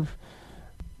have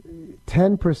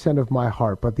 10% of my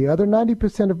heart, but the other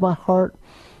 90% of my heart,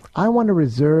 I want to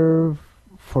reserve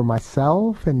for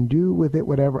myself and do with it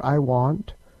whatever I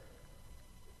want.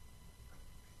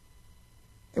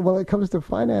 When it comes to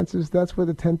finances, that's where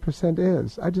the 10%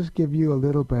 is. I just give you a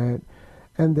little bit,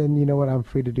 and then you know what, I'm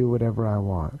free to do whatever I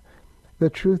want. The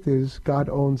truth is, God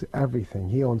owns everything.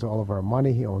 He owns all of our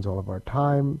money. He owns all of our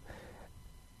time.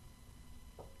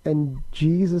 And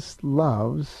Jesus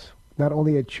loves not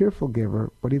only a cheerful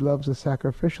giver, but He loves a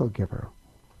sacrificial giver.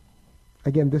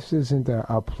 Again, this isn't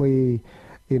a plea.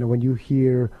 When you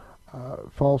hear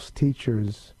false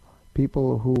teachers,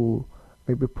 people who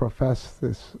maybe profess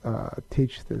this,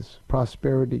 teach this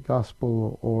prosperity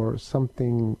gospel or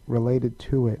something related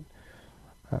to it,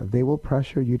 they will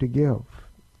pressure you to give.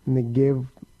 And they give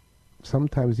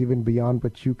sometimes even beyond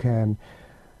what you can,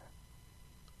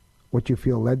 what you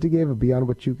feel led to give, and beyond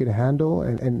what you can handle,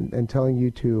 and telling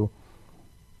you to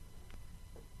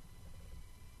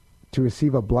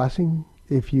receive a blessing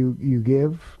if you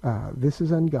give. This is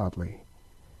ungodly.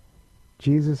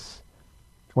 Jesus,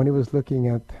 when He was looking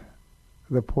at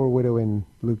the poor widow in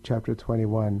Luke chapter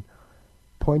 21,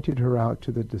 pointed her out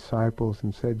to the disciples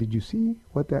and said, "Did you see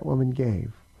what that woman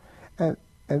gave?"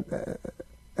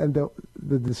 And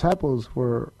the disciples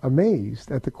were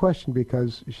amazed at the question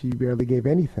because she barely gave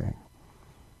anything.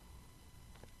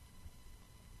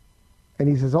 And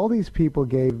He says, all these people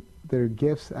gave their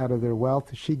gifts out of their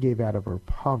wealth. She gave out of her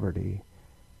poverty.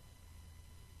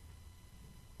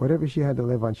 Whatever she had to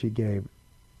live on, she gave.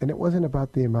 And it wasn't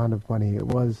about the amount of money. It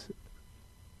was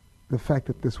the fact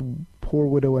that this poor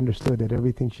widow understood that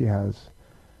everything she has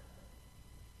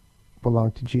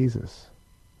belonged to Jesus.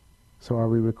 So are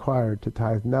we required to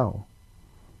tithe? No.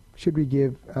 Should we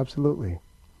give? Absolutely.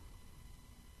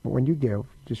 But when you give,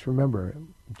 just remember,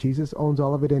 Jesus owns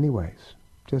all of it anyways.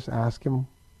 Just ask Him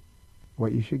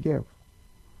what you should give.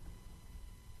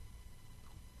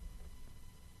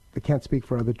 I can't speak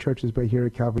for other churches, but here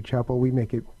at Calvary Chapel, we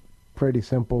make it pretty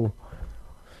simple.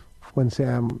 When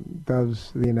Sam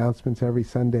does the announcements every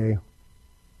Sunday,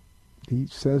 he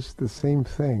says the same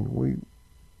thing.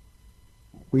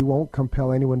 We won't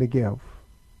compel anyone to give.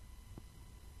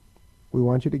 We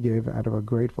want you to give out of a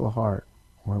grateful heart.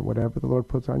 Whatever the Lord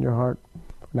puts on your heart,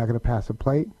 we're not going to pass a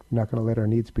plate. We're not going to let our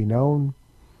needs be known.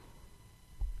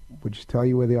 We'll just tell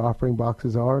you where the offering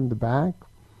boxes are in the back.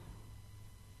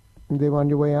 And then on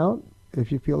your way out,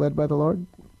 if you feel led by the Lord,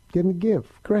 get and give.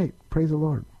 Great. Praise the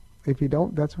Lord. If you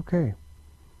don't, that's okay.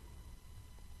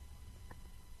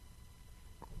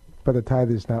 But the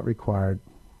tithe is not required.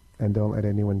 And don't let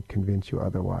anyone convince you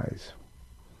otherwise.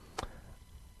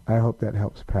 I hope that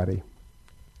helps, Patty.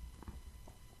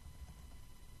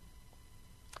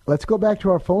 Let's go back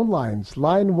to our phone lines.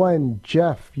 Line 1,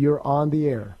 Jeff, you're on the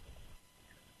air.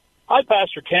 Hi,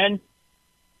 Pastor Ken.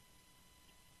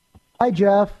 Hi,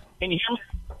 Jeff. Can you hear me?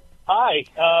 Hi.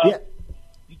 Yeah.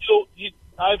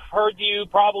 I've heard you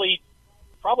probably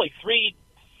 3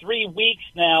 weeks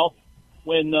now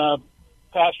when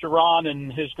Pastor Ron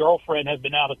and his girlfriend have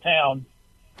been out of town,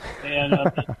 and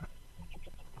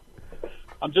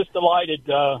I'm just delighted.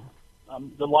 I'm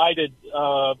delighted,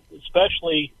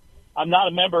 especially. I'm not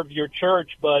a member of your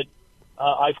church, but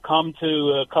I've come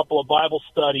to a couple of Bible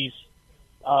studies.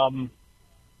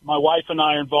 My wife and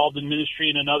I are involved in ministry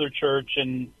in another church,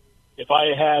 and if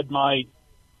I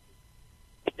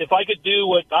could do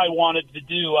what I wanted to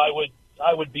do,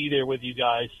 I would be there with you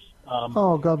guys.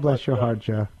 God bless your heart,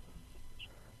 Jeff.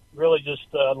 Really just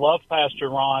love Pastor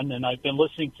Ron, and I've been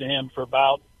listening to him for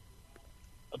about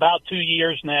 2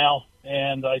 years now,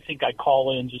 and I think I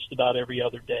call in just about every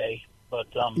other day. But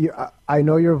I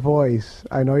know your voice.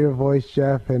 I know your voice,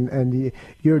 Jeff, and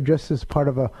you're just as part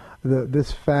of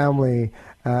this family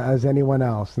as anyone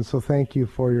else. And so thank you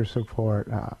for your support.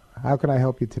 How can I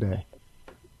help you today?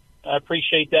 I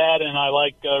appreciate that, and I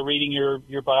like reading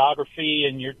your biography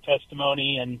and your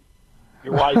testimony and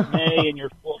your wife, May, and your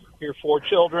 4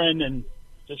 children, and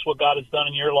just what God has done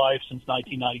in your life since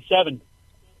 1997.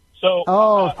 So,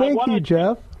 thank you,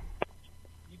 Jeff.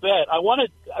 You bet.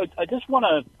 I just want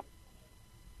to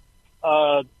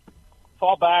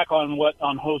fall back on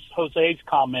Jose's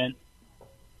comment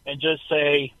and just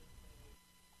say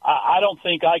I don't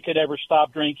think I could ever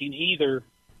stop drinking either,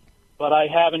 but I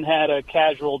haven't had a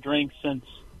casual drink since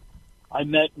I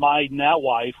met my now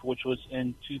wife, which was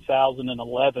in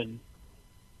 2011.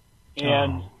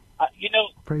 And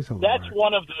praise the that's Lord.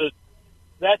 one of the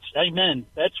amen.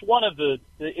 That's one of the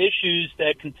issues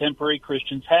that contemporary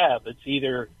Christians have. It's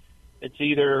either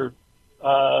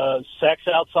sex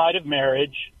outside of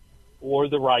marriage or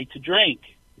the right to drink.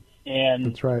 And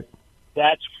that's right.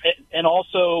 And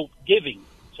also giving.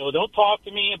 So don't talk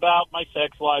to me about my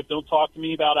sex life. Don't talk to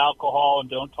me about alcohol, and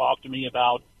don't talk to me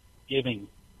about giving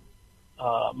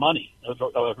money,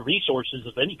 of resources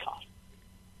of any kind.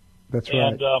 That's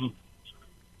right.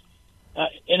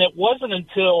 And it wasn't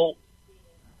until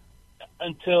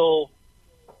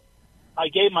I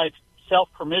gave myself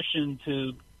permission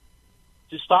to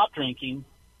stop drinking,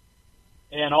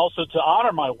 and also to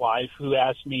honor my wife, who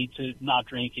asked me to not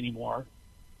drink anymore,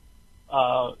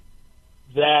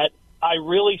 that I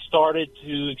really started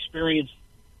to experience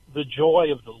the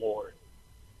joy of the Lord.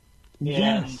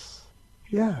 Yes.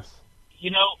 Yes.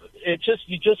 You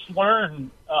just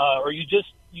learn, or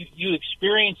you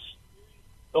experience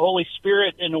the Holy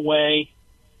Spirit in a way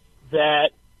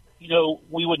that,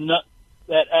 we would not,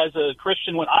 that as a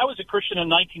Christian, when I was a Christian in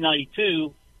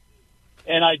 1992,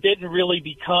 and I didn't really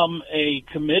become a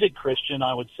committed Christian,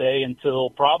 I would say, until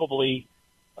probably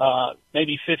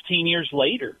maybe 15 years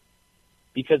later,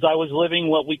 because I was living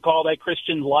what we call that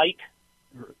Christian light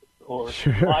or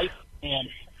Sure. life, and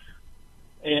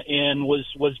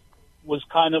was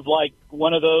kind of like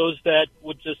one of those that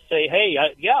would just say, hey,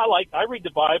 I read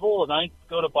the Bible and I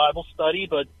go to Bible study,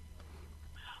 but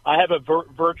I have a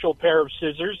virtual pair of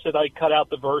scissors that I cut out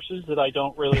the verses that I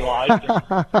don't really like.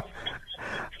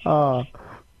 And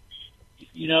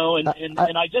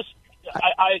I just,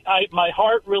 my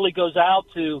heart really goes out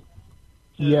to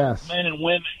yes. men and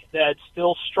women that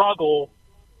still struggle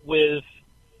with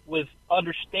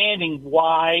understanding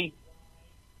why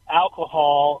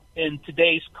alcohol in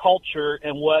today's culture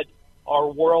and what our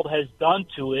world has done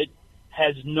to it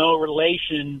has no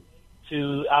relation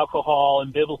to alcohol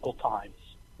in biblical times.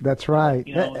 That's right.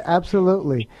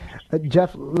 Absolutely.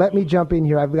 Jeff, let me jump in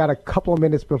here. I've got a couple of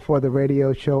minutes before the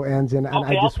radio show ends, and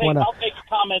okay, I just want to... I'll take your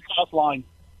comments offline.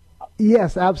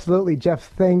 Yes, absolutely. Jeff,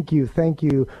 thank you. Thank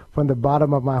you from the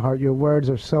bottom of my heart. Your words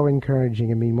are so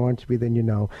encouraging and mean more to me than you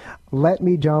know. Let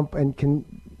me jump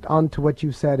on to what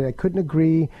you said. I couldn't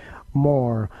agree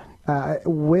more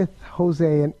with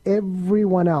Jose and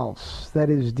everyone else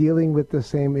that is dealing with the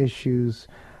same issues.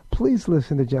 Please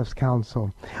listen to Jeff's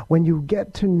counsel. When you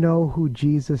get to know who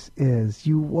Jesus is,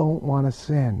 you won't want to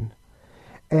sin.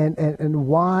 And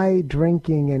why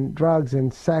drinking and drugs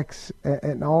and sex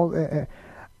and all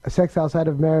sex outside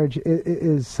of marriage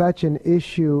is such an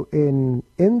issue in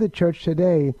the church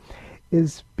today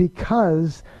is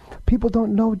because people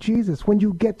don't know Jesus. When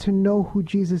you get to know who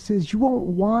Jesus is, you won't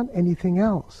want anything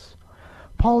else.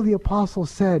 Paul the Apostle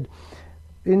said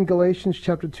in Galatians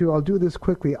chapter 2, I'll do this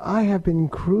quickly, I have been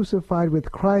crucified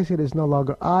with Christ. It is no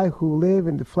longer I who live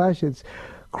in the flesh. It's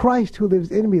Christ who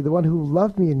lives in me, the one who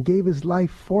loved me and gave his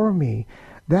life for me.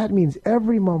 That means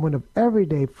every moment of every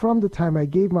day, from the time I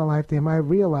gave my life to him, I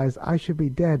realized I should be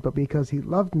dead, but because he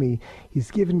loved me,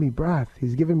 he's given me breath,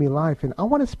 he's given me life, and I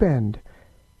want to spend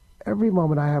every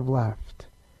moment I have left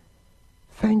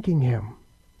thanking him.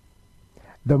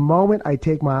 The moment I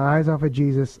take my eyes off of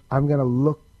Jesus, I'm going to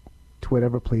look to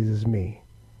whatever pleases me.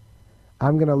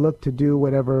 I'm going to look to do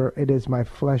whatever it is my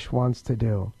flesh wants to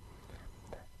do.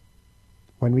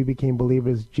 When we became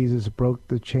believers, Jesus broke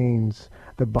the chains,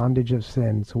 the bondage of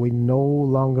sin. So we no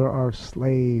longer are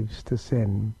slaves to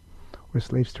sin. We're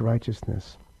slaves to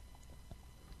righteousness.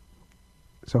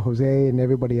 So Jose and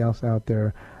everybody else out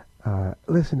there,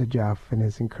 listen to Jeff and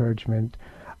his encouragement.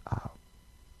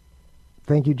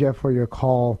 Thank you, Jeff, for your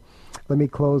call. Let me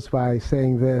close by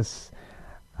saying this.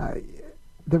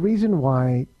 The reason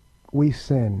why we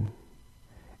sin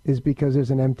is because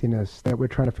there's an emptiness that we're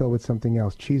trying to fill with something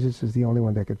else. Jesus is the only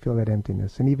one that could fill that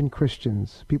emptiness. And even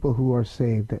Christians, people who are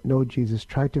saved that know Jesus,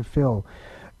 try to fill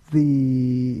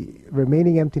the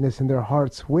remaining emptiness in their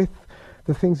hearts with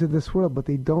the things of this world, but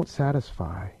they don't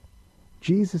satisfy.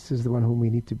 Jesus is the one whom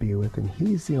we need to be with, and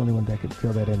he's the only one that could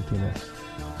fill that emptiness.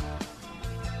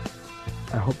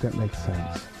 I hope that makes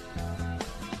sense.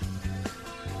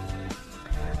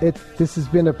 This has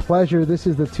been a pleasure. This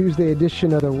is the Tuesday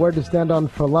edition of the Word to Stand On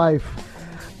for Life.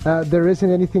 There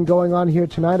isn't anything going on here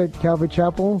tonight at Calvary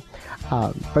Chapel,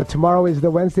 but tomorrow is the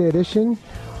Wednesday edition.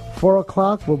 4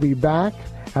 o'clock, we'll be back.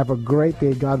 Have a great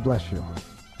day. God bless you.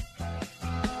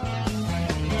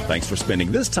 Thanks for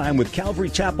spending this time with Calvary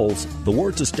Chapel's The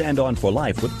Word to Stand On for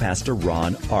Life with Pastor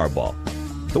Ron Arbaugh.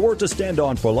 The Word to Stand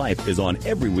On for Life is on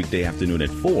every weekday afternoon at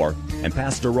 4, and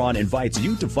Pastor Ron invites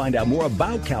you to find out more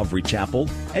about Calvary Chapel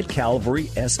at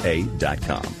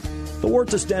calvarysa.com. The Word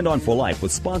to Stand On for Life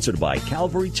was sponsored by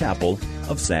Calvary Chapel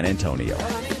of San Antonio.